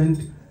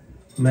movement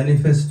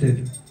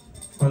manifested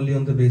only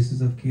on the basis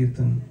of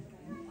Kirtan.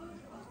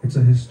 It's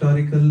a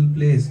historical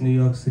place, New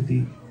York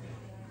City,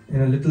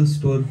 in a little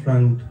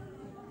storefront,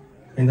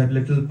 in that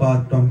little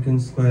park,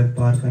 Tompkins Square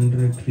Park,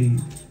 under a tree.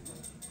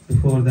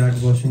 Before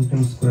that,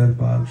 Washington Square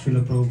Park,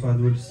 Srila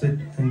Prabhupada would sit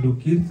and do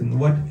Kirtan.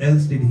 What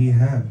else did he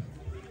have?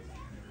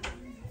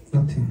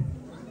 Nothing.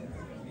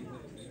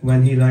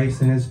 When he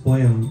writes in his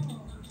poem,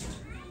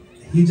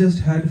 he just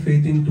had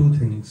faith in two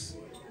things.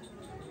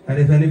 And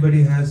if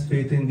anybody has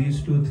faith in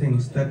these two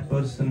things, that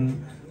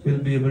person will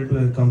be able to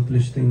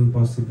accomplish the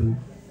impossible.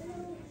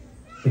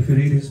 If you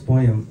read his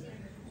poem,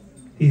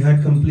 he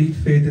had complete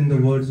faith in the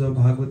words of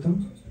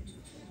Bhagavatam.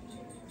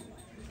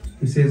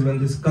 He says, when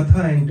this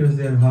katha enters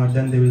their heart,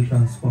 then they will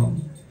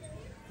transform.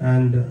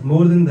 And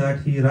more than that,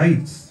 he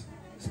writes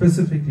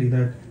specifically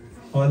that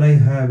all I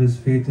have is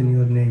faith in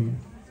your name.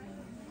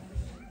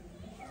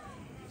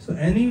 So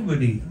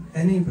anybody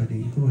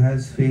who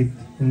has faith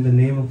in the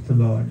name of the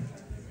Lord,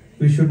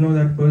 we should know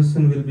that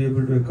person will be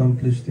able to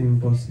accomplish the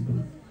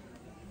impossible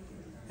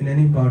in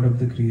any part of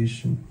the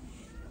creation.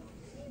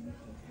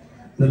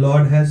 The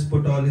Lord has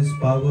put all His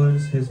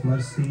powers, His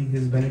mercy,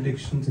 His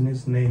benedictions in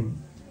His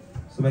name.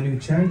 So when we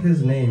chant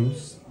His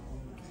names,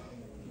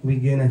 we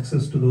gain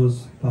access to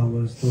those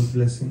powers, those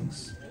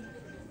blessings.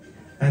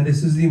 And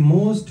this is the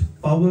most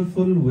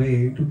powerful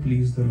way to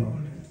please the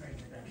Lord.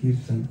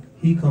 Kirtan.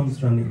 He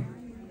comes running.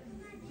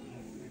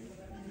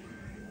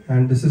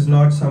 And this is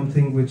not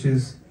something which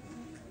is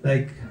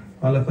like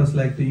all of us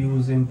like to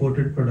use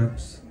imported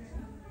products,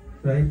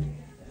 right?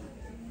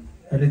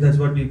 At least that's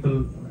what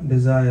people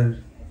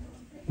desire.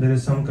 There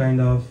is some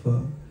kind of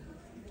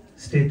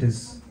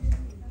status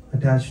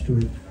attached to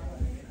it,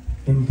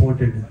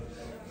 imported.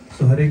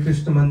 So Hare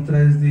Krishna mantra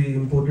is the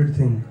imported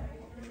thing.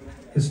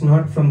 It's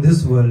not from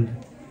this world.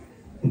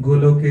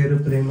 Golokera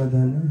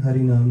Premadana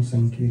Harinam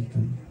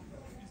Sankirtan.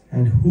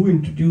 And who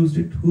introduced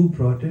it? Who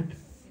brought it?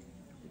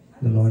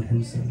 The Lord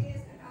Himself.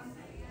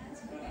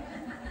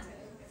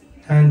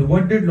 And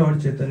what did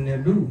Lord Chaitanya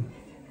do?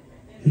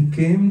 He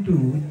came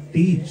to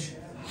teach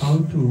how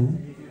to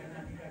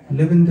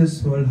live in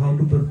this world, how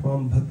to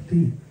perform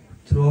bhakti.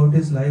 Throughout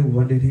his life,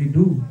 what did he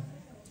do?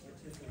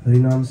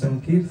 Harinam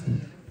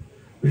Sankirtan.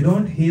 We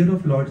don't hear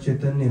of Lord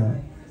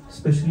Chaitanya,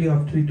 especially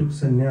after he took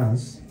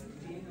sannyas,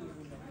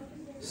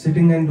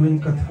 sitting and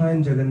doing katha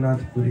in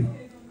Jagannath Puri.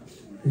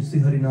 It's the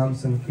Harinam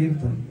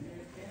Sankirtan.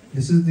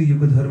 This is the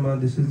Yuga Dharma,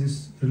 this is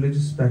this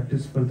religious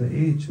practice for the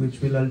age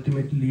which will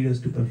ultimately lead us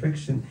to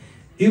perfection.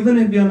 Even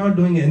if we are not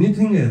doing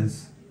anything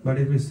else, but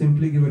if we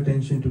simply give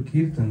attention to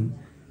Kirtan,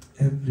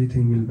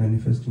 everything will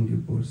manifest in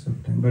due course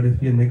of time. But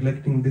if we are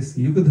neglecting this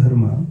Yuga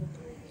Dharma,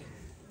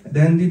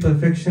 then the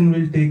perfection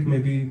will take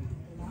maybe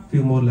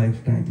few more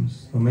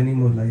lifetimes or many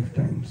more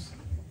lifetimes.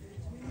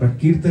 But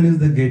Kirtan is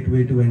the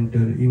gateway to enter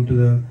into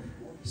the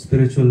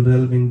spiritual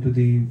realm, into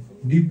the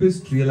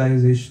deepest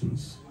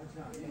realizations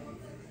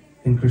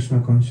in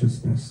Krishna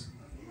consciousness.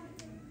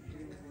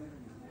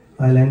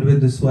 I'll end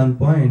with this one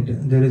point.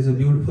 There is a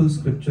beautiful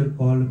scripture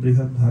called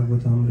Brihad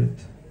Bhagavatamrit.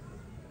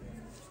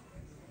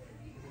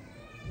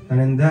 And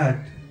in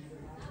that,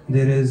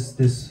 there is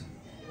this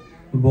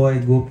boy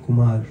Gop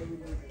Kumar.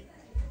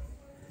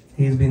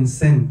 He's been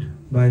sent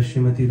by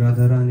Srimati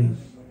Radharani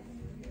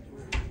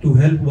to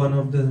help one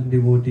of her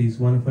devotees,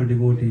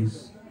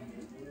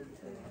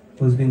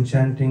 who's been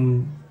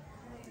chanting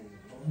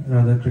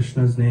Radha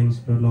Krishna's names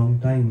for a long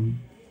time,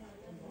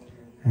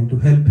 and to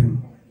help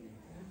him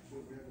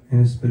in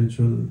his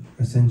spiritual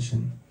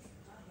ascension.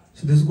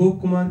 So this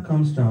Gop Kumar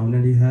comes down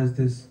and he has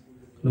this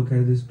look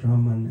at this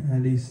Brahman,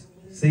 and he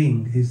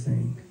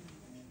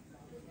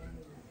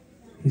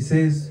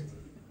says,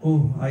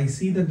 oh, I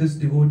see that this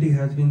devotee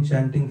has been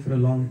chanting for a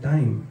long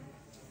time.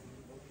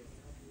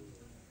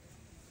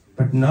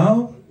 But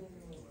now,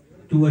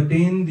 to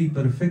attain the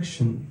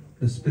perfection,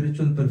 the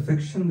spiritual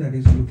perfection that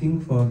he's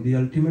looking for, the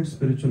ultimate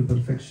spiritual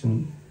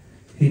perfection,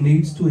 he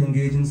needs to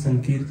engage in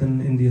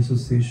Sankirtan in the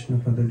association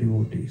of other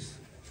devotees.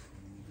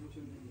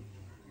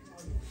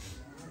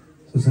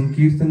 So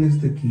Sankirtan is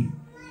the key.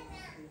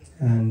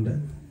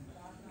 And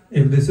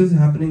if this is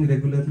happening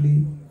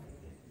regularly,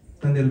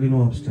 then there will be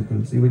no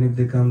obstacles. Even if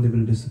they come, they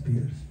will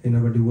disappear in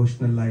our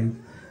devotional life,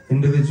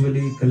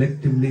 individually,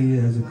 collectively,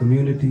 as a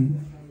community,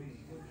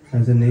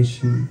 as a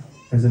nation,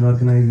 as an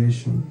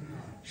organization.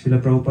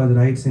 Srila Prabhupada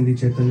writes in the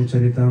Chaitanya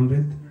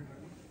Charitamrita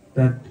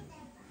that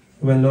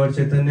when Lord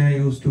Chaitanya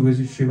used to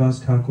visit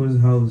Srivas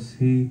Thakur's house,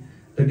 the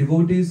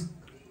devotees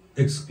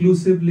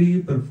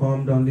exclusively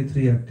performed only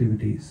 3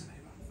 activities.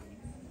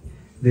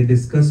 They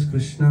discussed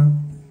Krishna,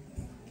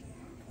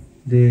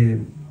 they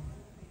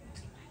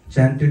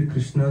chanted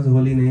Krishna's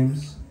holy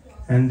names,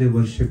 and they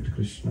worshipped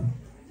Krishna.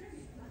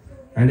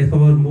 And if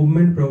our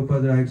movement,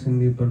 Prabhupada writes in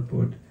the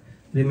purport,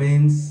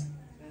 remains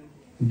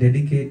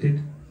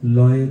dedicated,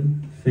 loyal,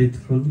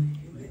 faithful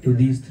to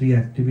these 3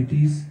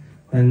 activities,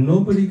 and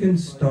nobody can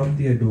stop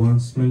the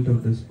advancement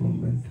of this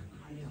movement.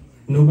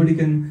 Nobody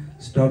can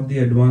stop the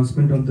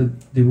advancement of the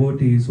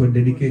devotees who are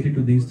dedicated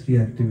to these three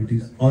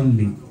activities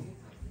only.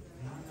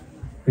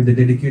 If they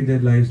dedicate their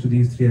lives to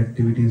these three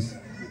activities,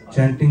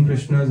 chanting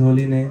Krishna's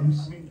holy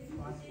names,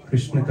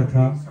 Krishna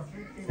Katha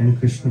and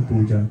Krishna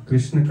Puja.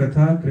 Krishna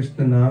Katha,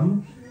 Krishna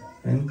Nam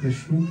and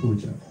Krishna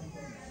Puja.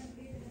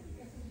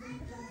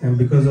 And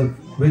because of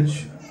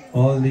which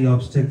all the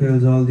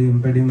obstacles, all the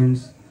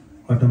impediments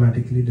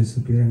automatically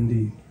disappear and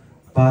the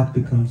path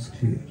becomes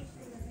clear.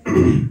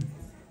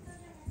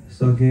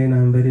 So again, I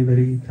am very,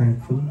 very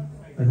thankful.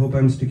 I hope I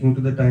am sticking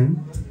to the time.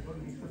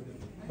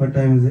 What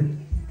time is it?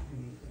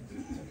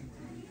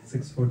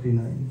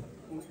 6:49.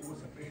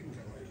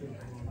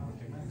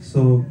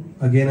 So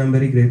again, I am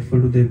very grateful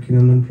to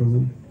Nityanand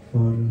Prabhu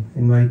for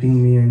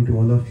inviting me and to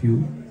all of you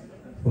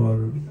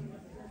for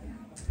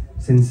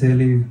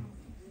sincerely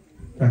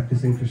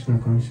practicing Krishna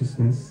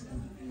consciousness,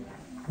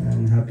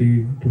 and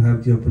happy to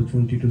have the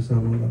opportunity to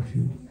serve all of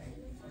you.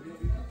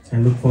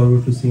 And look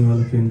forward to seeing all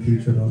of you in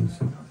future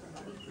also.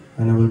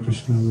 Whenever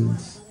Krishna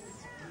wills.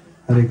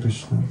 Hare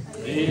Krishna.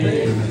 Thank you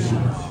very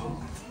much.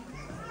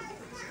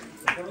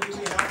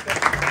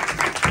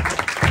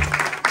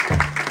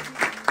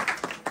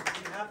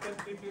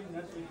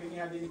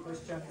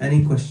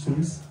 Any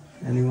questions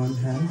anyone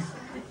has?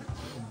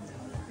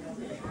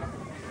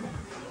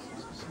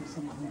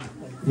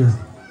 Yeah.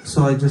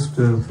 So I just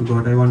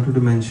forgot, I wanted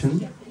to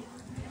mention,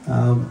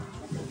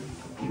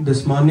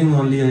 this morning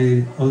only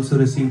I also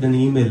received an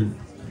email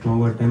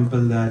from our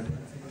temple that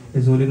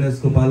His Holiness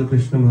Gopal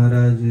Krishna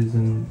Maharaj is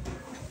in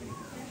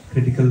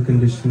critical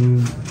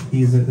condition.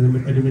 He is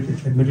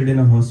admitted in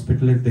a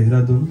hospital at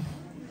Dehradun.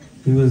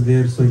 He was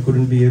there, so he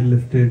couldn't be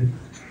airlifted.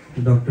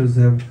 The doctors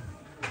have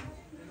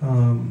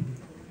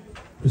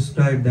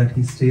prescribed that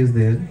he stays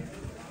there.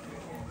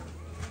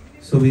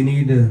 So we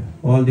need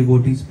all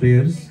devotees'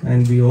 prayers,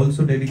 and we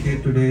also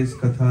dedicate today's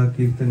Katha,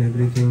 Kirtan,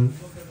 everything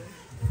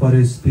for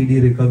his speedy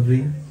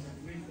recovery,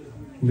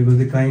 because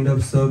the kind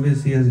of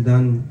service he has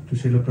done to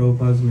Srila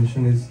Prabhupada's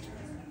mission is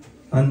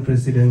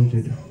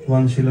unprecedented.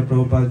 Once Srila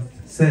Prabhupada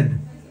said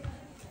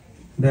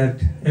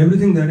that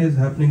everything that is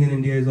happening in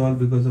India is all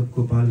because of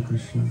Gopal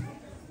Krishna.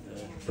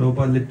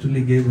 Prabhupada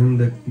literally gave him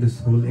this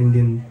whole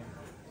Indian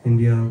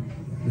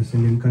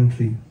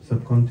country,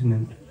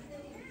 subcontinent.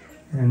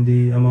 And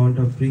the amount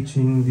of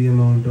preaching, the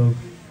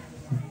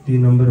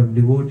number of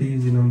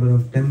devotees, the number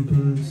of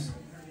temples,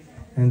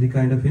 and the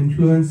kind of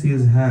influence he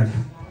has had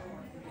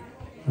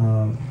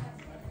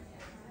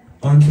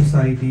on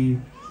society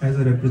as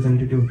a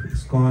representative of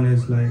ISKCON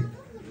is like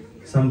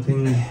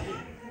something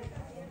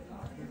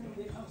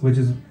which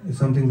is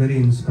something very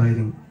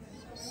inspiring.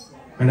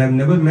 And I've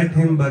never met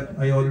him, but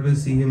I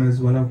always see him as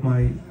one of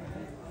my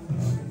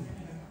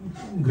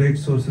great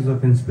sources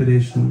of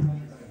inspiration.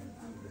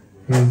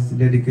 His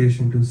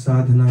dedication to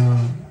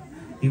sadhana.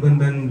 Even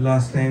when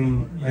last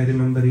time, I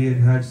remember he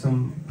had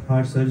some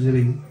heart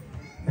surgery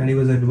and he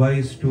was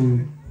advised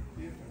to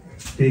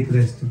take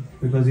rest,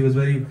 because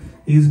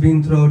he's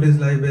been throughout his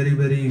life very,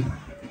 very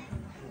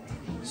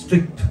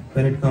strict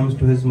when it comes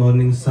to his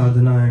morning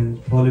sadhana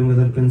and following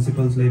other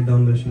principles laid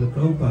down by Srila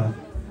Prabhupada.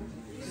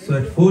 So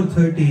at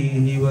 4:30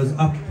 he was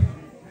up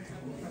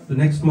the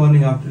next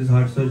morning after his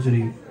heart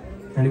surgery,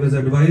 and he was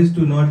advised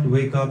to not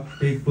wake up,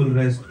 take full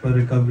rest for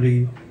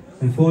recovery.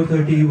 And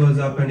 4:30 he was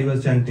up and he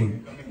was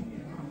chanting.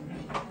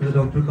 The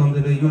doctor comes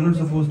and says, "You're not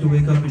supposed to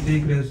wake up, you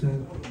take rest."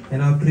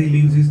 And after he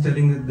leaves, he's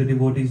telling the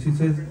devotees, he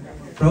says,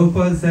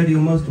 "Prabhupada said you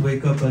must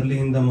wake up early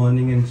in the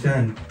morning and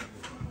chant.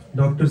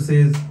 Doctor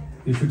says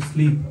you should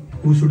sleep.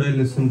 Who should I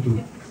listen to?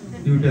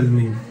 You tell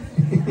me."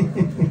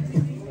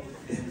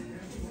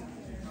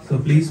 So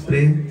please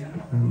pray,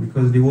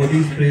 because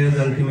devotees' prayers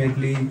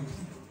ultimately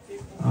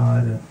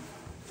are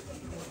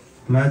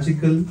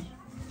magical.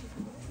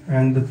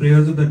 And the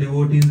prayers of the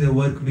devotees, they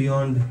work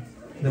beyond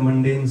the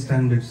mundane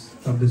standards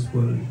of this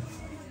world.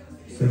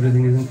 So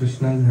everything is in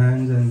Krishna's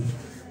hands, and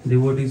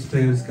devotees'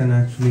 prayers can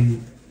actually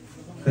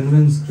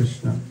convince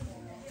Krishna.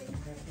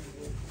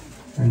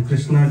 And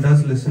Krishna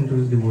does listen to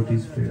his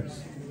devotees'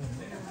 prayers.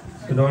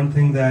 So don't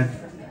think that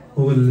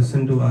who will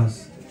listen to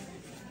us.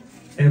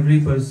 Every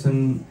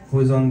person who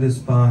is on this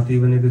path,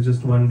 even if it's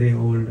just one day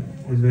old,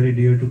 is very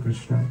dear to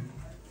Krishna.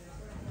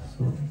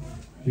 So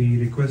we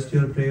request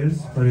your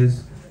prayers for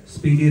his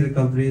speedy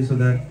recovery, so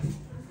that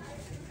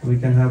we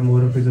can have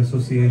more of his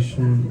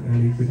association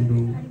and he can do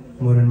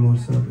more and more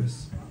service.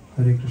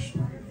 Hare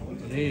Krishna.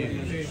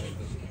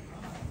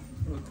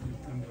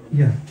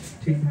 Yeah,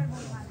 take it.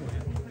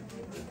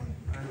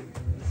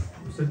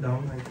 Sit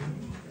down, I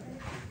think.